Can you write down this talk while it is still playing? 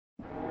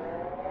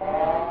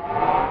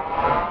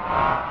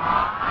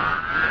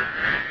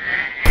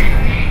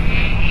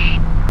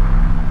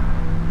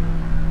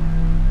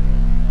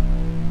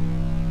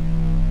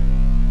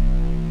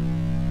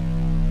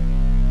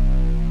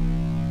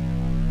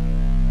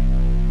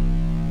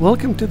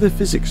Welcome to the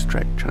Physics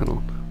Trek channel,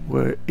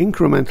 where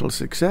incremental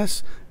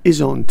success is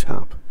on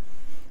tap.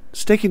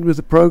 Sticking with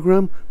the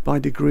program, by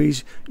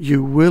degrees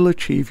you will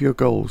achieve your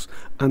goals,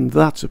 and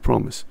that's a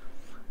promise.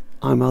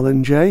 I'm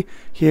Alan J,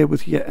 here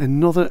with yet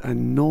another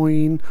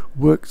annoying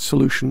worked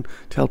solution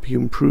to help you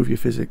improve your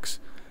physics.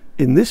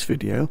 In this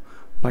video,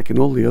 like in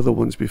all the other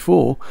ones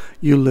before,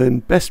 you'll learn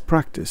best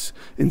practice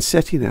in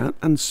setting out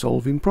and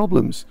solving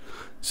problems.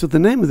 So the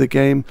name of the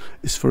game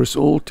is for us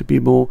all to be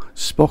more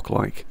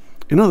Spock-like.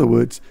 In other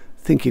words,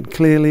 thinking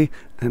clearly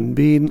and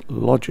being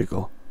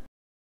logical.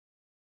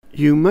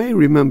 You may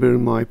remember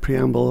in my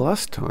preamble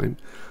last time,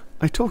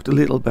 I talked a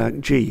little about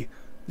G,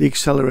 the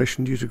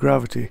acceleration due to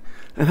gravity,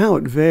 and how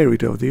it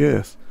varied over the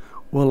Earth.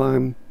 Well,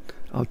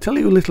 I'll tell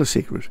you a little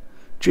secret.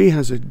 G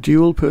has a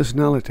dual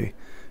personality.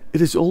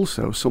 It is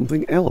also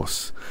something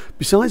else.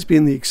 Besides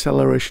being the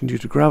acceleration due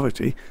to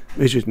gravity,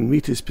 measured in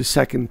meters per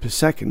second,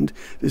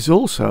 it is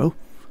also,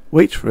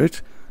 wait for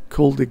it,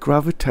 called the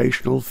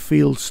gravitational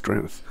field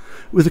strength,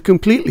 with a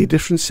completely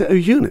different set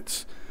of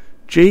units.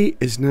 G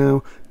is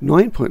now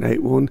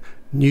 9.81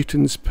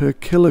 newtons per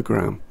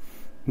kilogram.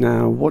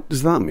 Now, what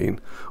does that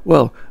mean?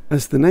 Well,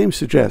 as the name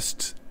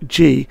suggests,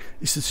 G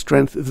is the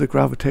strength of the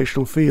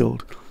gravitational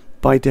field.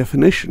 By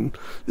definition,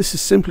 this is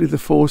simply the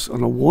force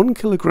on a 1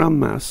 kilogram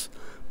mass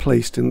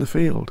placed in the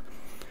field.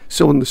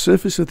 So on the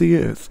surface of the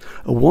Earth,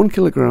 a 1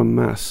 kilogram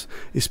mass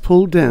is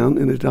pulled down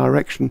in a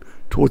direction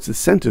towards the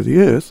centre of the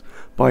Earth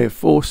by a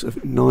force of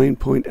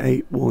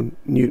 9.81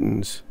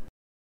 newtons.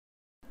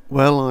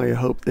 Well, I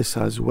hope this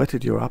has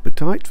whetted your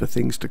appetite for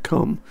things to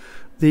come.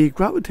 The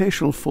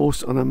gravitational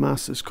force on a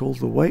mass is called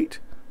the weight,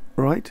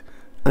 right?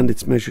 And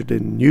it's measured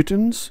in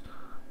newtons,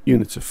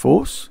 units of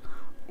force.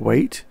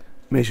 Weight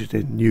measured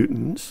in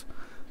newtons.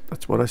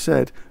 That's what I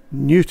said,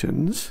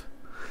 newtons.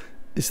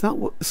 Is that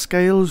what the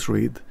scales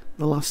read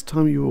the last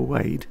time you were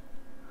weighed?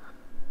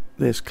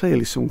 There's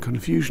clearly some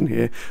confusion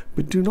here,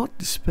 but do not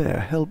despair,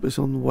 help is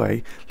on the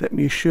way. Let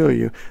me assure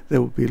you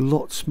there will be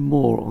lots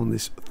more on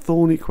this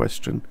thorny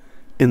question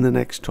in the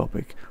next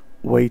topic,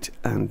 weight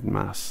and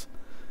mass.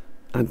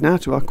 And now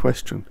to our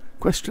question,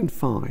 question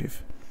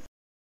 5.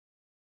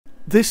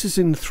 This is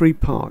in 3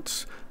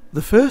 parts.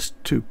 The first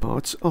 2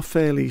 parts are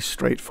fairly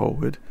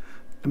straightforward.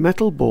 A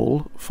metal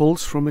ball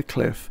falls from a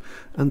cliff,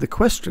 and the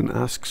question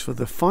asks for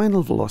the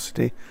final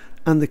velocity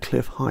and the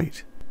cliff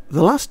height.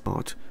 The last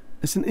part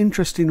is an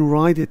interesting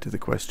rider to the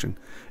question.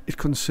 It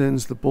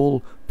concerns the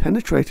ball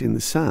penetrating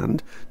the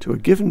sand to a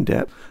given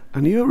depth,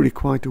 and you're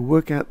required to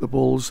work out the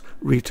ball's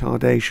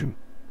retardation.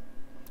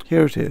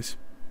 Here it is.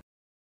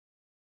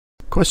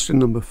 Question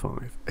number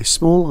 5. A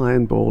small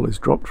iron ball is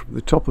dropped from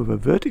the top of a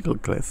vertical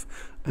cliff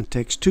and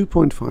takes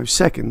 2.5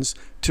 seconds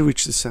to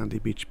reach the sandy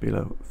beach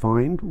below.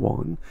 Find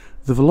 1.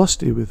 The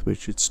velocity with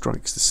which it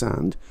strikes the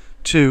sand,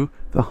 2.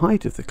 The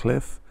height of the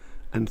cliff,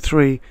 and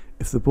 3.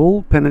 If the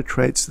ball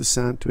penetrates the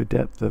sand to a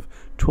depth of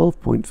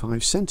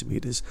 12.5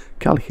 centimeters,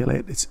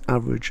 calculate its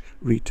average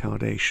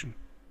retardation.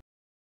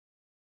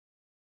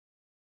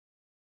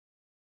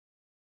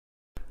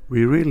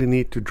 We really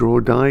need to draw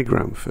a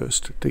diagram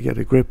first to get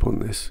a grip on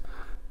this,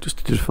 just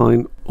to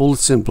define all the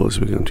symbols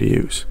we're going to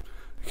use.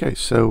 Okay,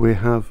 so we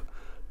have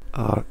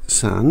our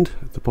sand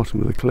at the bottom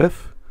of the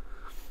cliff.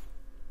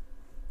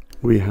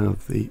 We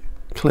have the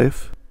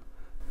cliff,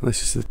 and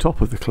this is the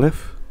top of the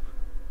cliff,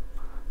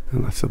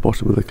 and that's the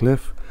bottom of the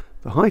cliff.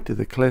 The height of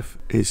the cliff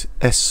is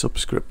S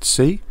subscript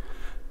C.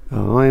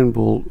 Our iron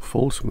ball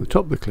falls from the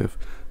top of the cliff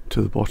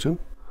to the bottom.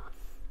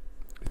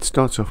 It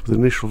starts off with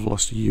initial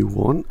velocity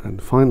u1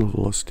 and final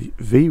velocity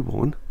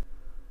v1.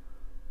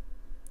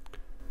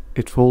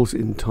 It falls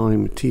in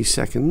time t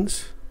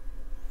seconds.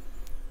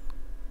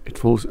 It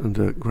falls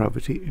under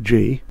gravity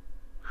g,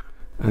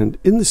 and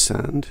in the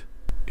sand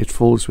it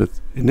falls with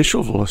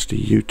initial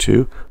velocity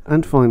u2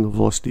 and final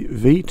velocity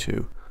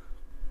v2,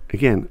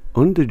 again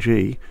under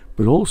g,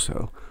 but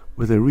also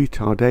with a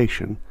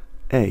retardation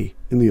a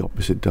in the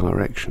opposite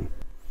direction.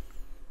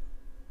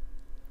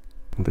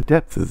 And the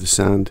depth of the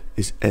sand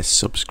is S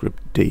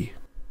subscript d.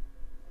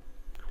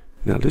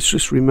 Now let's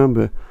just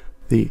remember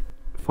the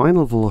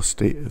final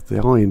velocity of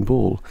the iron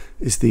ball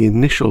is the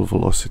initial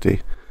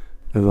velocity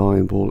of the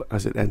iron ball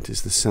as it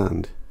enters the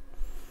sand.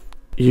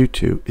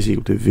 u2 is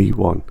equal to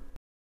v1.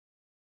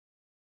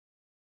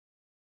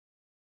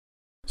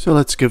 So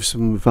let's give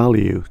some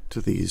value to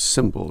these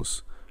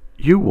symbols.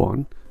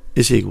 u1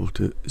 is equal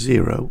to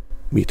 0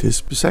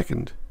 meters per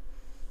second.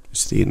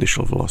 It's the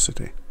initial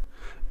velocity.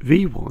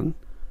 v1,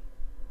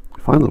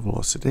 final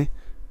velocity,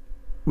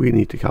 we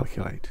need to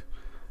calculate.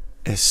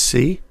 sc,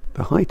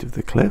 the height of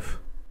the cliff,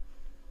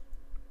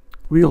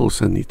 we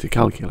also need to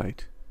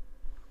calculate.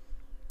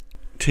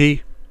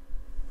 T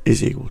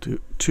is equal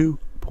to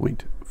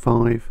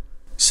 2.5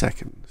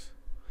 seconds.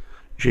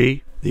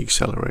 G, the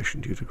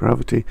acceleration due to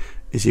gravity,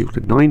 is equal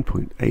to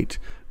 9.8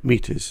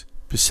 meters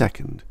per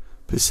second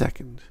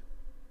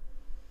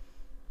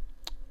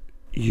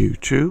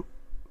u2,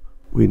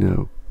 we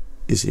know,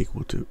 is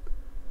equal to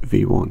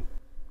v1.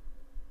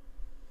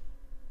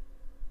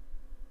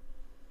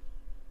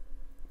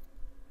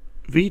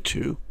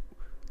 V2,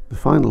 the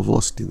final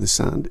velocity in the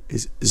sand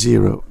is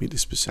 0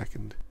 meters per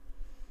second.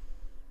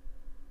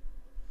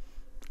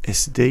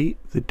 SD,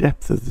 the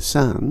depth of the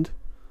sand,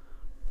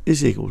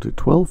 is equal to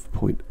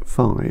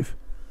 12.5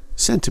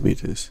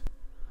 centimeters,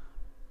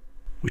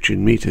 which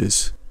in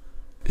meters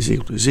is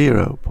equal to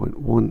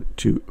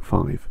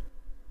 0.125.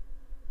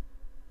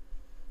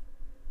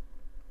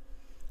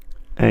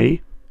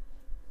 A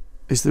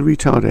is the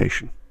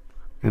retardation,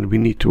 and we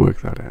need to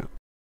work that out.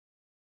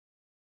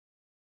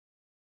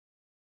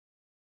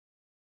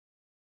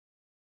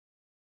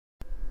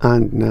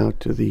 And now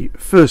to the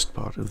first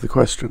part of the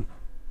question.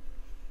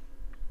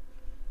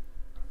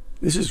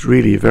 This is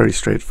really very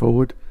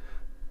straightforward.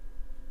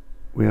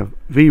 We have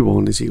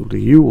V1 is equal to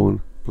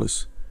U1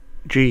 plus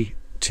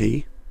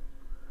GT.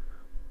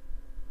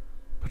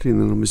 Putting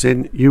the numbers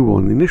in,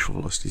 U1 the initial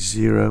velocity is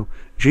 0,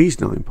 G is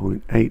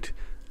 9.8,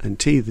 and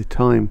T the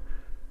time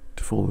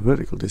to fall the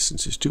vertical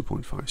distance is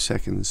 2.5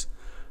 seconds,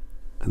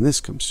 and this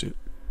comes to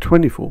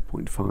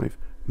 24.5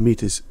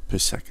 meters per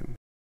second.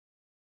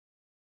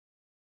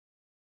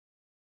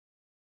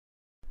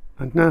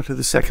 And now to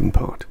the second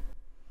part.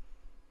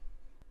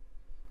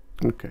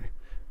 Okay,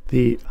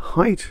 the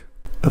height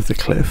of the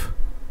cliff,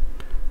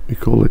 we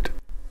call it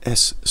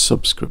S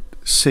subscript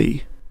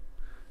C,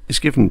 is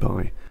given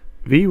by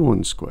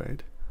V1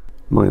 squared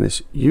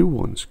minus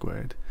U1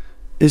 squared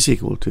is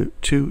equal to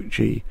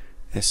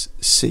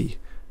 2GSC.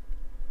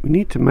 We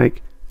need to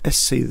make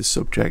SC the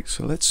subject,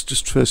 so let's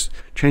just first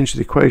change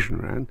the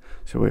equation around.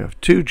 So we have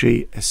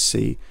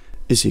 2GSC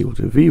is equal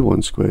to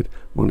V1 squared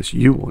minus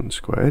U1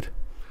 squared.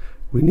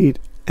 We need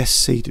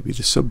SC to be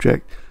the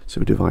subject, so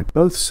we divide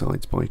both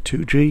sides by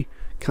 2G,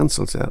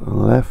 cancels out on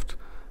the left,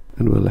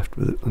 and we're left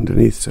with it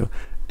underneath. So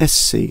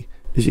SC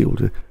is equal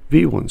to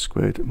V1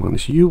 squared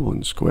minus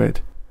U1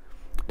 squared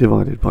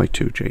divided by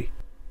 2G.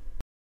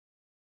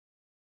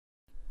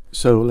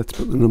 So let's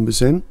put the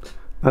numbers in.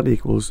 That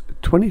equals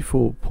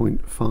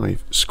 24.5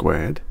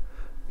 squared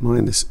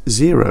minus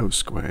 0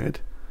 squared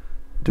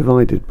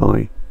divided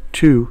by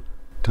 2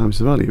 times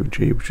the value of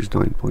G, which is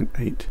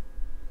 9.8.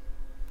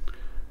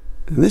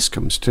 And this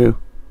comes to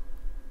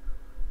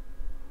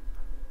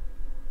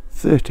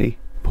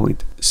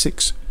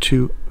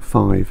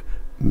 30.625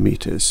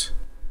 meters.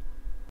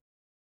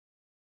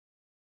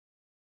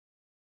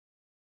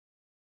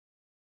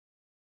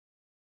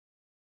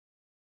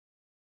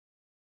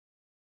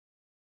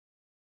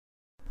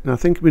 Now I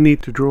think we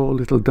need to draw a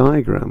little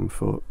diagram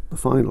for the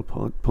final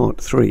part, part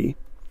 3,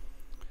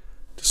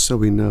 just so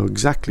we know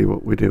exactly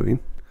what we're doing.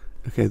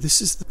 Okay,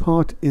 this is the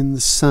part in the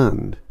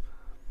sand.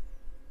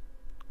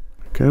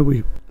 Okay,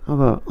 we have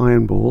our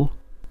iron ball,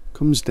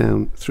 comes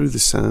down through the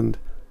sand,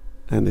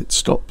 and it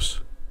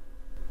stops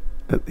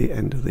at the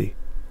end of the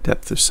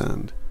depth of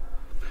sand.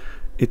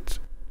 It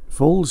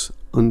falls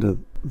under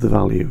the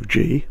value of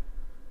G,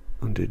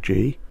 under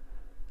G,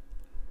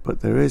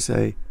 but there is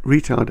a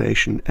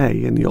retardation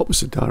A in the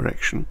opposite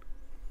direction.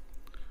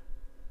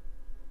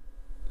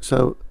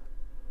 So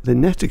the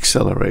net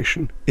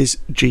acceleration is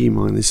G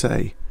minus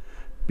A,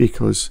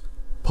 because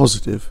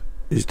positive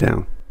is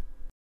down.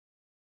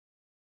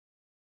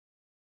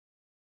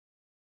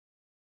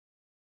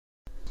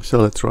 So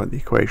let's write the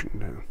equation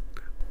down.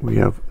 We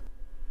have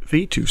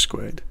V2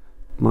 squared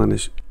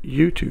minus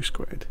U2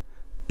 squared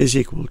is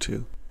equal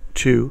to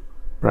 2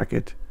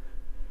 bracket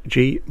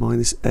G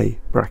minus A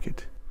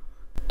bracket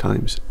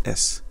times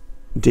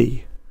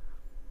SD.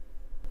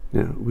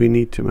 Now we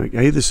need to make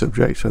A the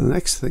subject, so the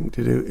next thing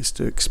to do is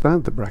to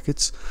expand the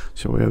brackets.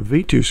 So we have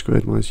V2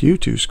 squared minus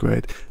U2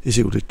 squared is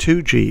equal to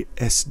 2G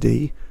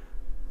SD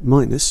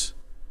minus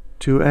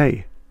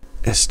 2A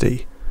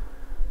SD.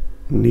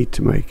 We need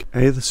to make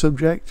A the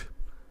subject.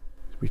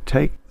 We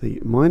take the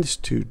minus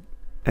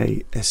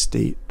 2A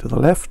SD to the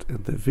left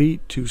and the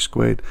V2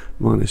 squared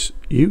minus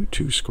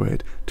U2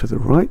 squared to the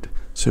right,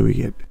 so we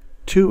get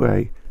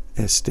 2A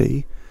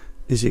SD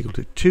is equal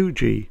to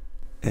 2G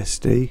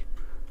SD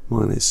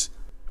minus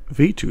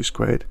V2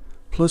 squared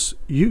plus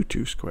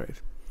U2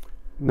 squared.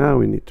 Now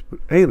we need to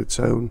put A on its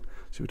own,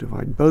 so we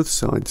divide both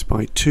sides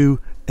by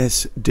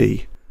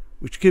 2SD,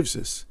 which gives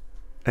us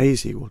A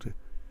is equal to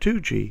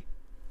 2G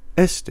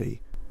SD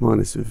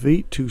minus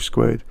V2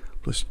 squared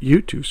plus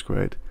U2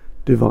 squared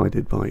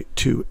divided by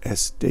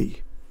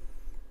 2SD,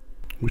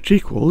 which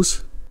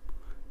equals,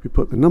 we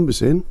put the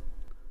numbers in,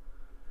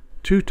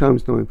 2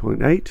 times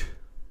 9.8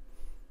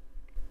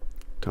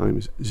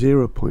 times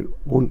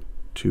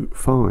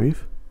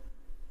 0.125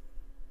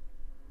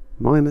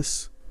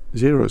 minus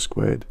 0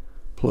 squared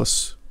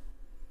plus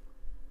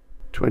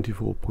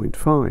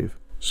 24.5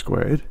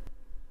 squared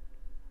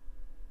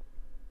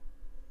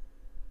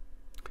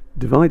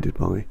divided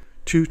by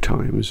 2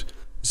 times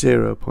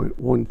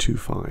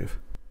 0.125,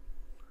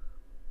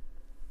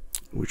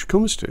 which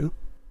comes to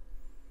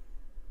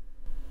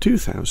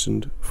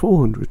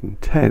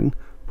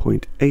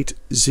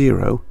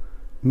 2410.80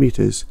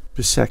 meters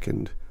per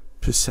second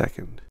per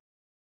second.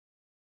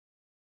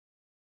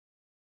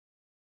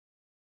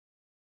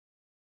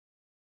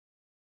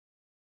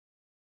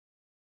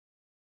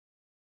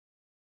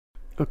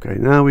 Okay,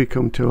 now we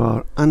come to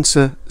our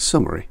answer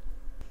summary.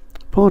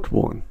 Part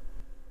 1.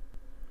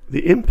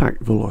 The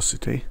impact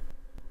velocity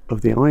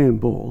of the iron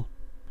ball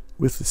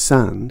with the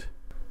sand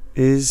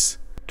is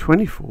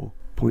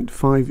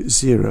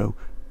 24.50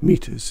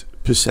 meters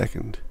per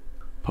second.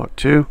 Part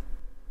 2.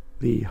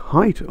 The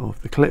height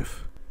of the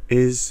cliff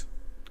is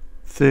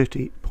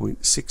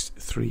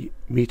 30.63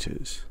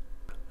 meters.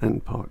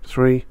 And Part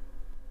 3.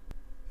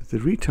 The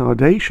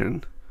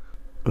retardation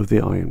of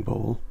the iron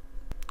ball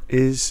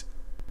is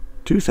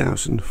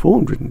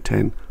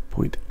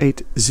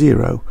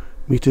 2410.80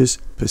 meters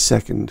per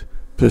second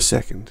per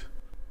second.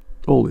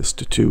 All this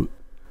to 2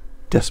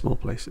 decimal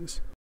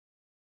places.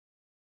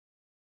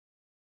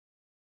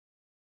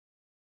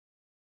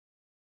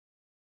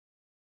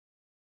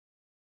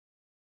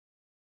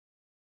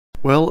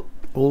 Well,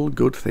 all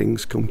good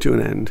things come to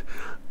an end.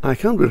 I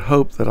can but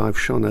hope that I've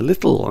shone a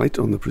little light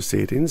on the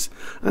proceedings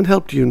and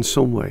helped you in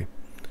some way.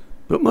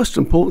 But most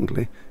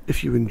importantly,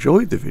 if you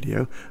enjoyed the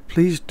video,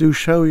 please do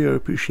show your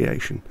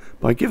appreciation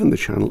by giving the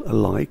channel a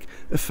like,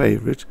 a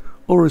favourite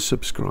or a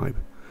subscribe.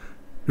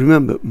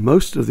 Remember,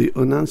 most of the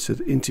unanswered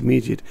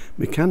intermediate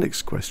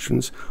mechanics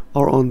questions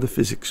are on the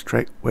Physics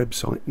Trek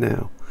website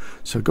now,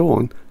 so go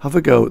on, have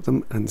a go at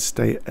them and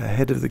stay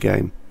ahead of the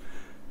game.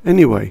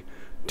 Anyway,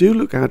 do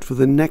look out for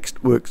the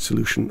next worked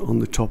solution on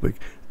the topic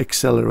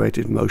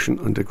accelerated motion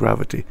under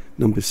gravity,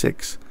 number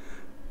 6.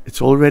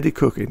 It's already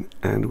cooking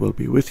and will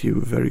be with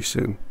you very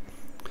soon.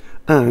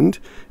 And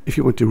if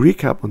you want to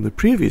recap on the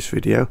previous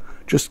video,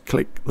 just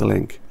click the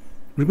link.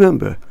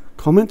 Remember,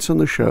 comments on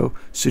the show,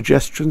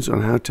 suggestions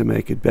on how to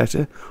make it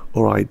better,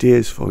 or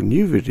ideas for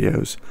new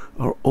videos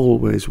are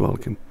always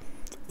welcome.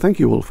 Thank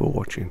you all for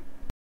watching.